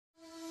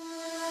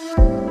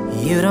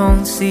You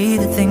don't see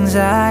the things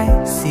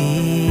I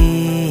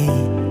see.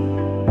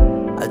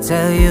 I'll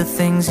tell you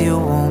things you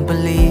won't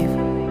believe.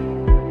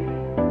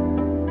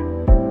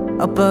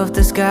 Above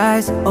the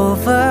skies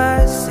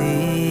overseas,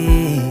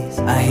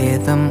 I hear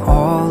them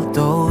all,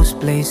 those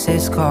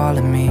places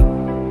calling me.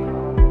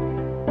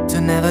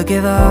 To never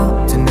give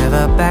up, to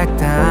never back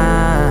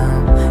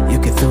down. You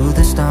get through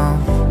the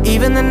storm,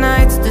 even the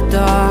nights the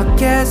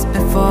darkest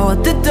before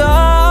the dawn.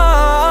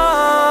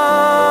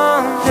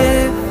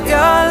 Live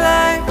your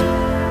life,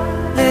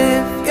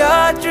 live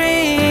your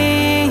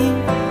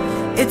dream.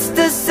 It's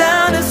the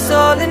sound of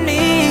soul in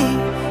me,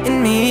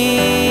 in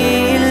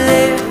me.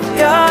 Live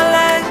your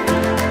life,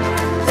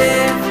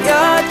 live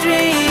your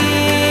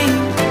dream.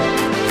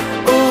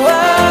 Oh,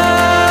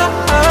 oh,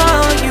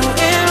 oh, you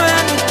in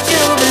run with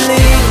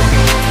Jubilee.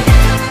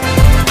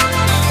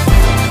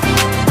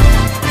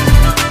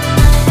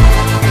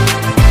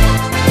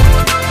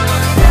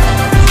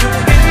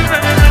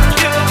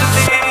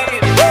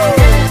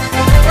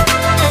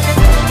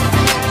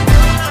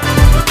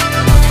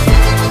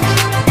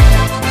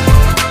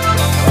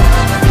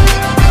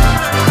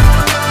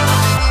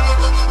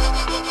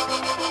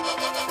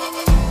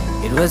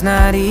 It was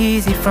not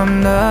easy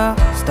from the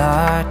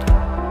start.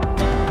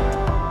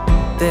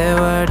 There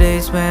were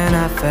days when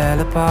I fell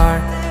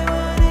apart.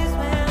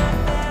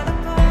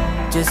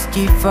 Just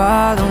keep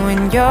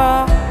following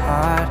your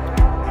heart.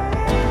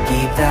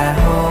 Keep that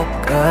hope,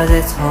 cause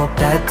it's hope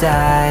that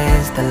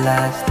dies the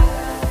last.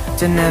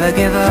 To never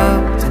give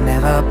up, to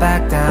never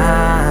back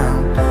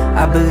down.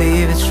 I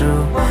believe it's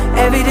true.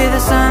 Every day the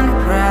sun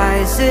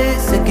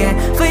rises again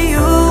for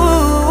you.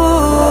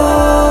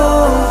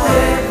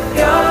 Live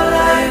your